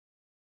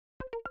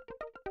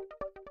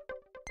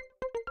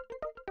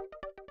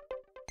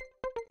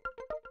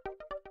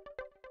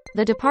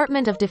The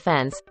Department of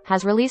Defense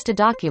has released a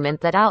document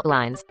that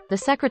outlines the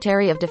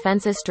Secretary of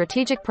Defense's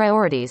strategic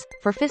priorities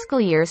for fiscal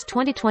years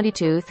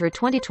 2022 through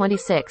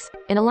 2026,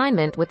 in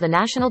alignment with the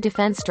National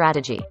Defense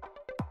Strategy.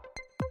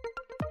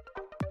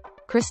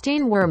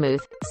 Christine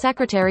Wormuth,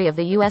 Secretary of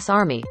the U.S.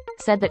 Army,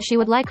 said that she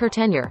would like her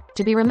tenure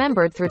to be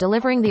remembered through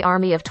delivering the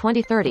Army of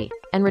 2030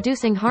 and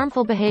reducing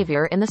harmful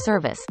behavior in the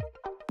service.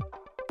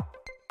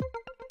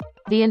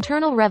 The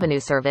Internal Revenue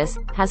Service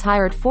has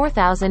hired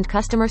 4,000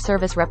 customer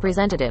service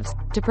representatives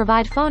to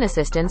provide phone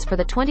assistance for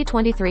the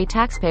 2023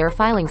 taxpayer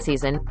filing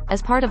season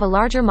as part of a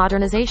larger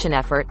modernization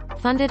effort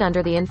funded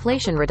under the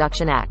Inflation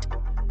Reduction Act.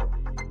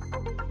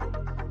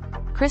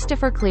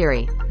 Christopher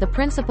Cleary, the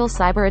principal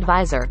cyber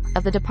advisor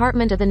of the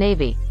Department of the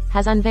Navy,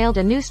 has unveiled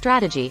a new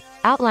strategy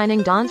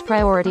outlining DON's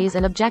priorities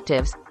and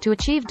objectives to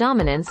achieve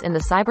dominance in the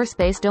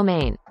cyberspace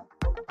domain.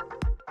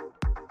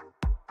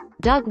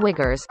 Doug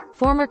Wiggers,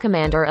 former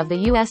commander of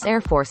the U.S. Air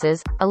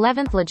Force's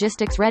 11th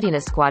Logistics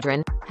Readiness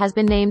Squadron, has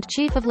been named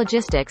Chief of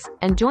Logistics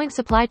and Joint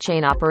Supply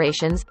Chain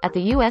Operations at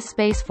the U.S.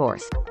 Space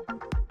Force.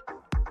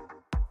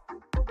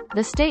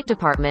 The State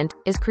Department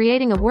is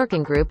creating a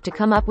working group to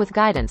come up with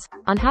guidance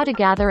on how to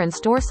gather and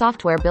store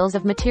software bills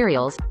of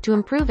materials to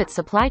improve its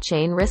supply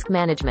chain risk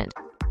management.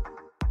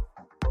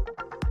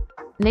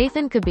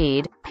 Nathan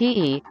Kebede,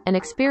 PE, an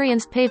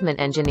experienced pavement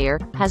engineer,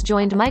 has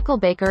joined Michael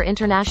Baker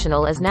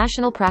International as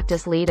National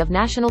Practice Lead of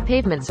National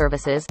Pavement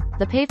Services,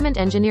 the pavement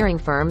engineering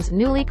firm's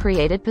newly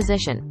created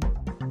position.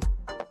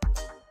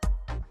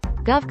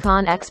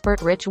 GovCon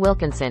expert Rich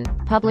Wilkinson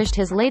published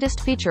his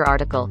latest feature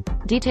article,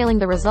 detailing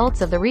the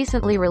results of the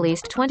recently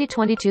released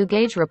 2022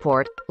 Gauge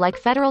report, like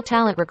federal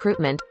talent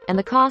recruitment, and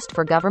the cost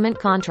for government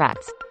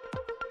contracts.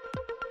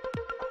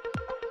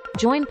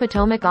 Join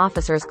Potomac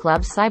Officers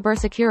Club's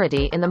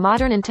Cybersecurity in the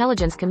Modern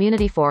Intelligence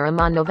Community Forum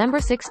on November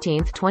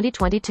 16,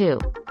 2022.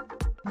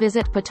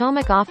 Visit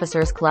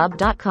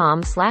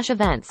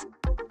potomacofficersclub.com/events.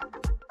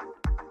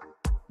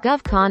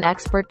 GovCon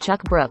expert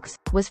Chuck Brooks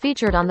was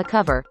featured on the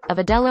cover of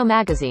Adello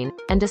magazine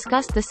and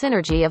discussed the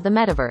synergy of the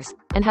Metaverse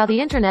and how the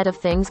Internet of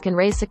Things can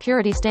raise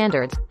security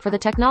standards for the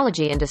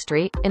technology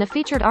industry in a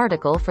featured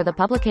article for the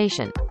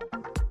publication.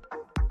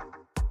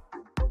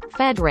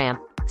 FedRAMP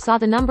saw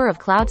the number of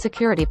cloud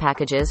security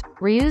packages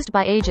reused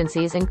by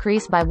agencies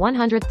increase by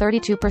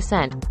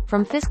 132%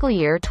 from fiscal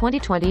year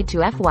 2020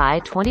 to FY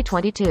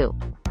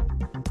 2022.